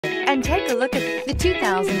and take a look at the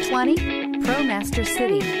 2020 ProMaster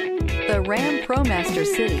City. The Ram ProMaster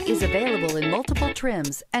City is available in multiple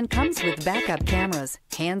trims and comes with backup cameras,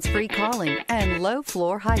 hands-free calling, and low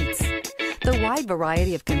floor heights. The wide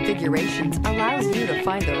variety of configurations allows you to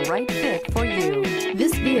find the right fit for you.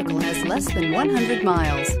 This vehicle has less than 100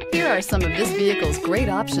 miles. Here are some of this vehicle's great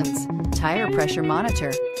options: tire pressure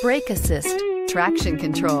monitor, brake assist, traction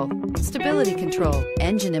control, stability control,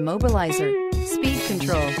 engine immobilizer, speed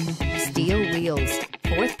control, steel wheels,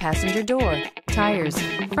 fourth passenger door, tires,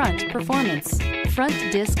 front performance, front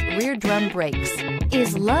disc rear drum brakes.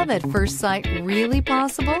 Is love at first sight really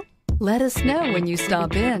possible? Let us know when you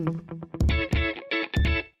stop in.